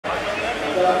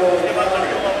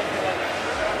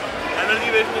Energy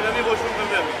waste नहीं करनी, washroom कर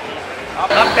दे।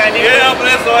 ये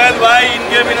अपने सोहेल भाई,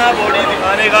 इनके बिना बॉडी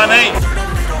दिखाने का नहीं।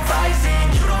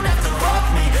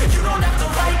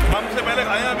 हमसे पहले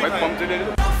खाए अभी खाए।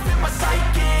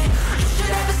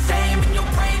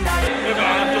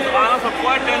 आना सबको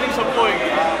है, ट्रेनिंग सबको होगी।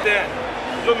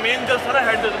 जो मेन जज था ना,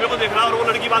 हेड जज, मेरे को देख रहा और वो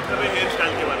लड़की बात कर रही है हेयर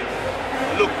स्टाइल के बारे में।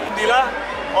 लुक दिला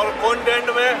और कंटेंट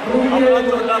में अपना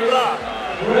जो डाला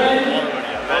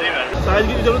साइज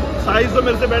की जरूरत, साइज तो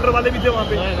मेरे से बेटर वाले भी थे वहाँ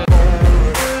पे।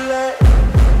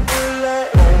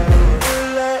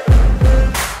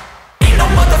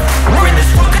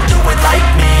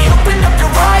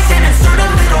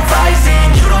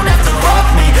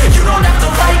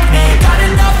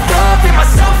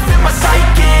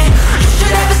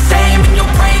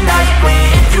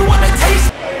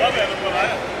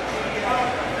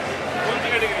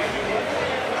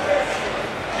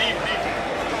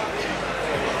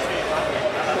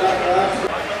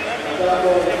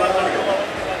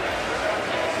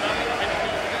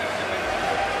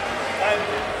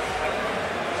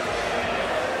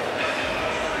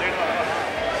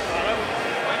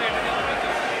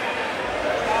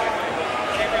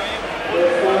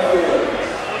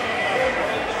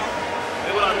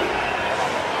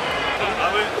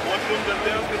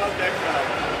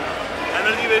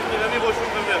 एनर्जी वेस्ट नहीं करनी, वॉशरूम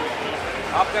कर दे।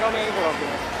 आप कराओ, मैं नहीं कराऊं।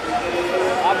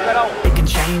 आप कराओ। It can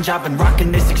change, I've been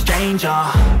rocking this exchange,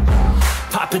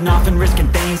 popping off and risking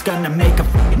things, gonna make a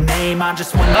fucking name, I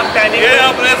just wanna... ये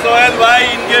अपने सोहेल भाई,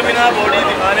 इनके बिना बॉडी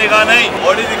दिखाने का नहीं।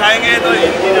 बॉडी दिखाएंगे तो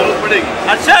इनकी जरूरत पड़ेगी।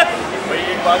 अच्छा भाई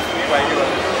एक बात सुनिए भाई के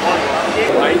बारे में।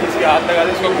 भाई जिसके हाथ लगा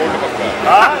दे उसका गोल्ड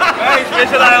पक्का। मैं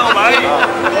स्पेशल आया हूँ भाई,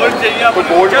 गोल्ड चाहिए आपको।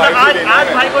 गोल्ड आज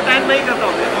भाई को टाइम नहीं करता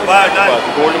हूँ।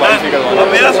 गोल्ड भाई से करवाना।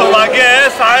 मेरा सौभाग्य है,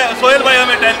 सोहेल भाई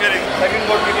हमें टाइम करेंगे। सेकंड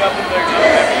गोल्ड के लिए आपको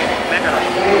मैं करा।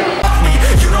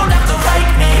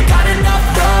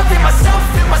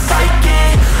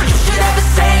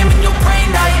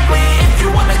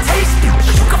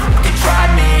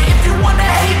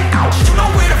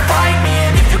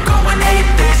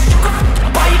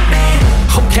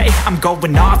 I'm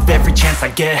going off every chance I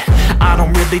get. I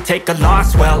don't really take a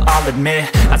loss, well, I'll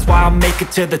admit. That's why I'll make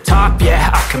it to the top,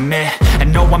 yeah, I commit.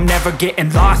 And no, I'm never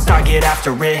getting lost, I get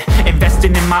after it.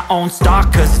 Investing in my own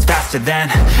stock, cause it's faster than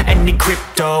any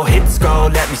crypto hits go,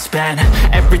 let me spend.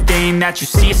 Everything that you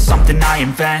see is something I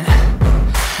invent,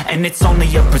 and it's only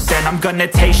a percent. I'm gonna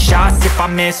take shots, if I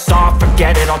miss all,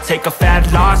 forget it. I'll take a fat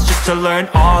loss just to learn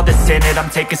all that's in it.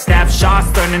 I'm taking snapshots,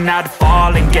 learning how to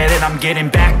fall and get it. I'm getting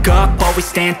back up, always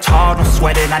stand tall, don't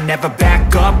sweat it. I never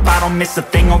back up, I don't miss a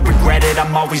thing or regret it.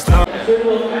 I'm always learning.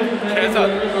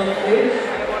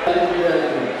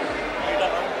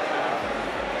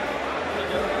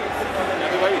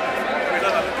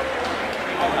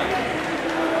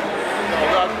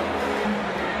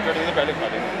 पहले खा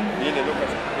लेंगे, ये ले लो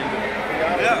पैसे।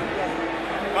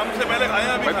 कम से पहले खाए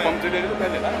अभी खाए। कम से ले लो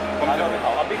पहले ना, कम से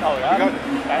खाओ, अभी खाओ यार।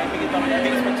 टाइम पे कितना मिला?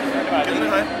 20-25 मिनट में। कितने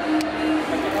खाए?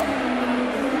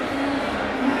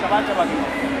 चबा चबा के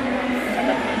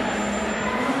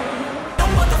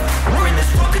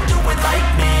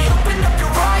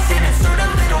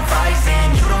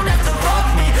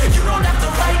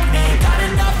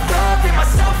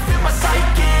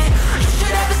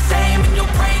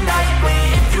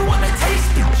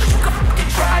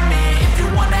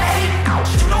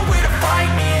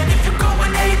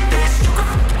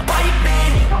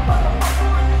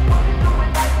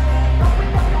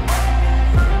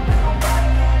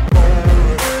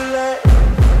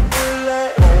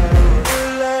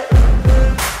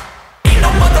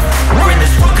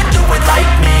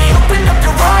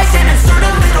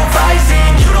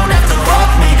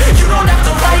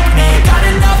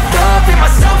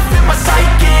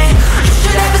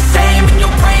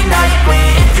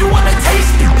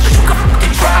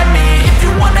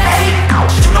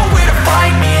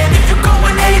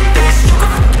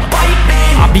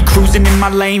my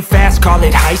lane fast, call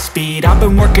it high speed. I've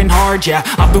been working hard, yeah,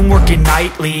 I've been working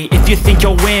nightly. If you think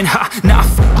you'll win, ha, not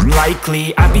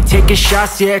likely. I be taking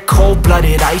shots, yeah,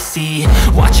 cold-blooded, icy.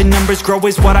 Watching numbers grow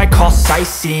is what I call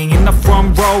sightseeing. In the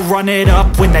front row, run it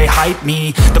up when they hype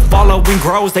me. The following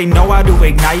grows, they know how to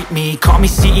ignite me. Call me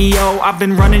CEO, I've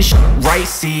been running right,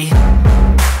 see.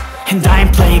 And I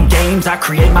ain't playing games, I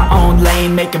create my own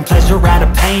lane, making pleasure out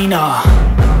of pain,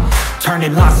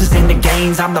 turning losses into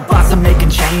gains. I'm the boss, I'm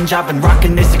making change. I've been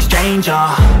rocking this exchange,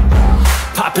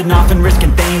 popping off and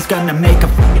risking things, gonna make a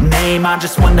fucking name. I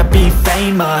just wanna be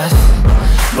famous,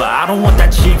 but I don't want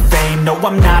that cheap fame. No,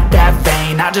 I'm not that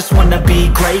vain, I just wanna be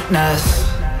greatness.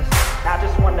 I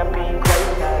just wanna be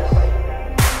greatness.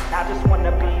 I just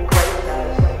wanna be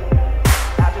greatness.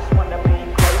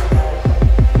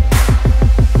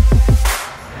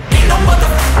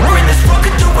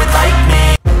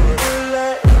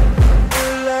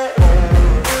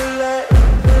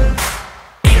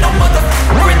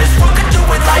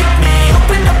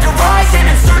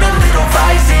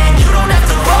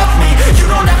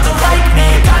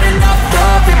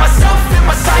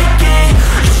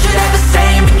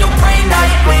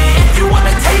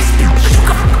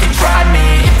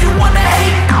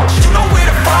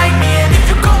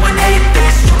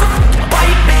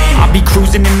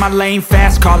 my lane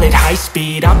fast, call it high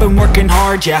speed. I've been working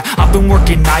hard, yeah, I've been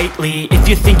working nightly. If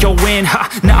you think you'll win, ha,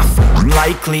 not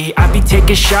likely. I be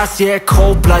taking shots, yeah,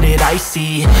 cold-blooded,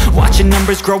 icy. Watching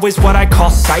numbers grow is what I call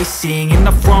sightseeing. In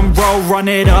the front row, run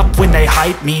it up when they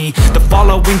hype me. The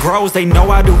following grows, they know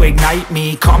how to ignite me.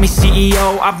 Call me CEO,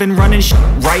 I've been running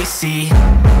right, see.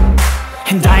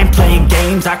 And I ain't playing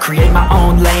games, I create my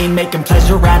own lane, making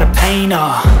pleasure out of pain,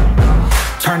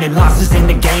 turning losses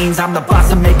into gains. I'm the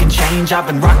boss, I'm making change. I've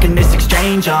been rocking this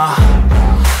exchange,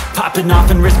 popping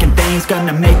off and risking things.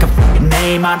 Gonna make a f***ing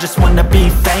name. I just wanna be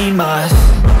famous,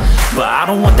 but I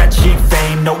don't want that cheap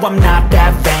fame. No, I'm not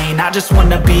that vain. I just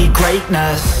wanna be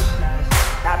greatness.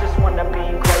 I just wanna be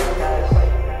greatness.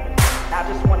 I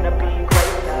just wanna be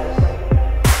greatness.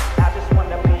 I just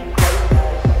wanna be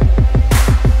greatness.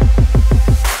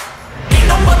 Ain't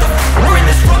no motherfucker in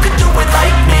this world could do it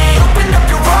like me. Open up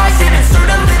your eyes and insert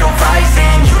a little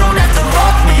rising. You don't have to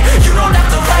love me, you don't have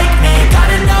to like me. Got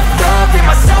enough love in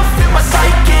myself, in my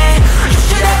psyche. You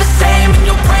should have the same in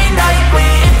your brain nightly.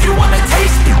 If you wanna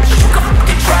taste me, you can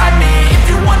fucking try me. If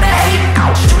you wanna hate me,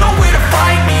 you know where to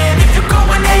find me. And if you go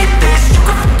and hate this, you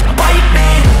can fucking bite me.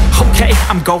 Okay,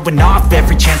 I'm going off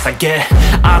every chance I get.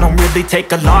 I don't really take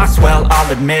a loss, well,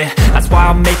 I'll admit. That's why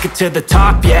I'll make it to the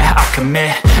top, yeah, I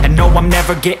commit. And no, I'm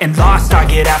never getting lost, I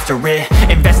get after it.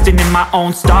 Investing in my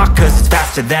own stock, cause it's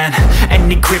faster than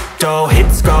any crypto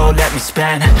hits go, let me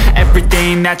spend.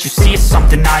 Everything that you see is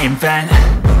something I invent,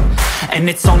 and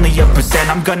it's only a percent.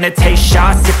 I'm gonna take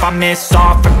shots, if I miss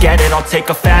all, forget it. I'll take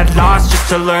a fat loss just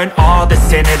to learn all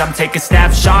that's in it. I'm taking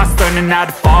snapshots, learning how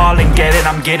to fall and get it.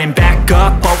 I'm getting back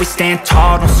up, always stand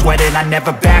tall, don't sweat it. I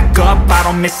never back up, I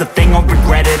don't miss a thing or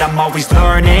regret it. I'm always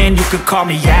learning, you could call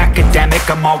me academic.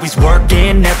 I'm always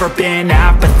working, never been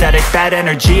apathetic. Bad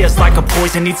energy is like a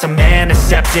poison, needs some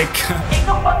antiseptic. Ain't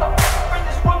no motherfucker in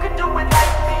this world could do it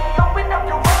like me. Open up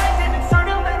your eyes and insert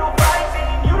a little rising.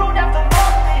 You don't have to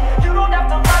love me, you don't have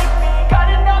to like me. Got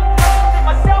enough love in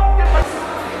myself, in my...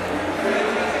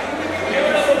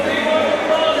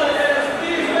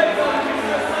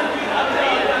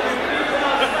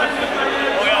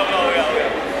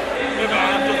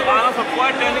 आना सबको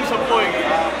है, training सबको होगी।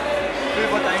 फिर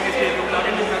बताएंगे इसके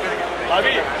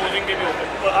अभी posing के भी होते।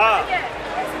 हाँ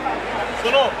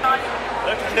सुनो,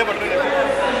 ठंडे पड़ रहे हैं।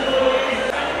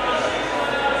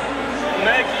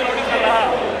 मैं एक चीज़ नोटिस कर रहा,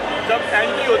 जब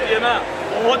एंट्री होती है ना,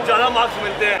 बहुत ज़्यादा मार्क्स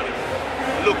मिलते हैं।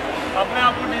 लुक, अपने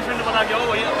आप को डिसेंट बना के आओ,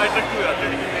 वही अट्रैक्टिव हो जाते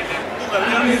हैं। तू घर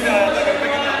जा रही है, घर पे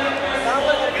क्या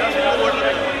मेरा सिर्फ वोटर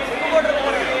है।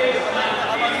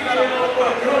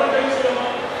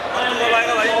 कब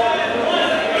आएगा भाई?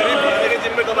 मेरे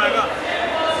जिम में कब आएगा?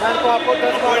 मैं तो आपको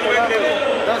 10 बार बोला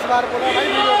भाई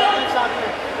वीडियो डाल साथ में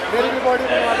मेरी भी बॉडी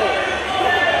बनवा दो।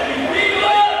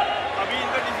 अभी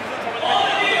इनका डिसीजन समझ में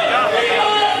क्या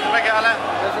तुम्हें क्या हाल है?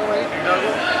 कैसे भाई?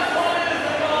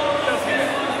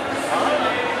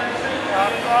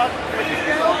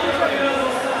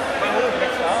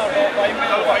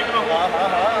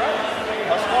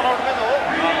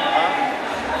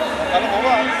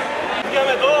 क्या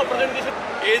मैं तो प्रेजेंटेशन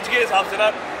एज के हिसाब से ना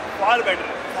फार बेटर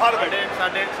है।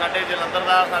 ਸਾਡੇ ਜਲੰਧਰ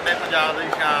ਦਾ ਸਾਡੇ ਪੰਜਾਬ ਦੀ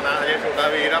ਸ਼ਾਨ ਆ ਇਹ ਛੋਟਾ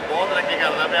ਵੀਰ ਆ बहुत तरक्की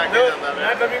करता है आगे जाता है।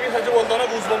 मैं कभी भी सच बोलता हूँ ना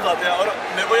गूज़बम्स आते हैं और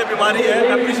मेरे को ये बीमारी है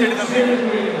एप्रिशिएट करने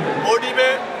की। बॉडी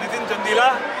में नितिन चंदीला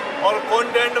और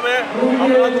कंटेंट में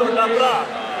अपना छोटा भरा।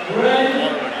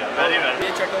 ये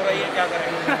चटोरा ये क्या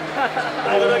करेंगे?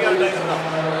 टाइगर क्या टाइगर था?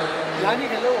 यानी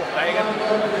हेलो टाइगर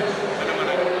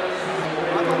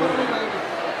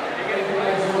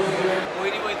कोई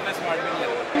नहीं, वो इतना स्मार्ट भी नहीं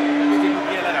लगता।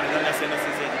 ये लगा देता नशे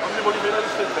नशे से अपनी बॉडी मेरा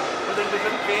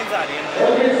प्रेजेंटेशन पेन्स आ रही है।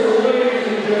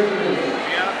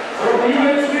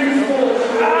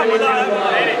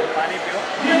 पानी पियो।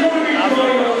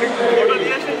 फोटो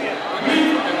लिया चाहिए।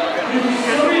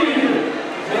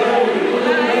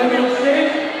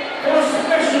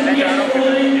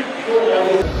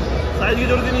 साइज की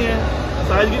जरूरत ही नहीं है,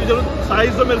 साइज की जरूरत,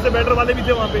 साइज तो मेरे से बेटर वाले भी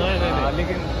थे वहाँ पे।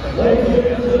 लेकिन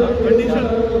कंडीशन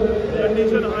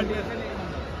हाँ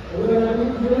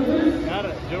यार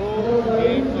जो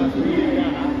गेम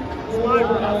स्मार्ट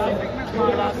क्लासिक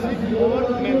और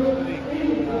मेंटली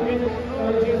ये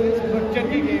दोनों चीज़ें स्ट्रक्चर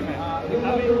की गेम है।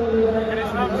 अभी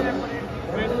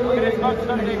क्रिसमस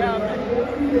का देखा आपने?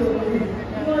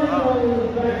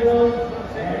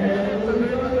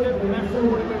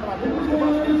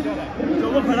 जो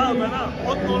वो खड़ा होता है ना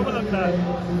बहुत नॉर्मल लगता है,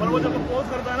 पर वो जब वो पोज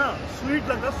करता है ना स्वीट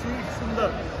लगता है, स्वीट सुंदर।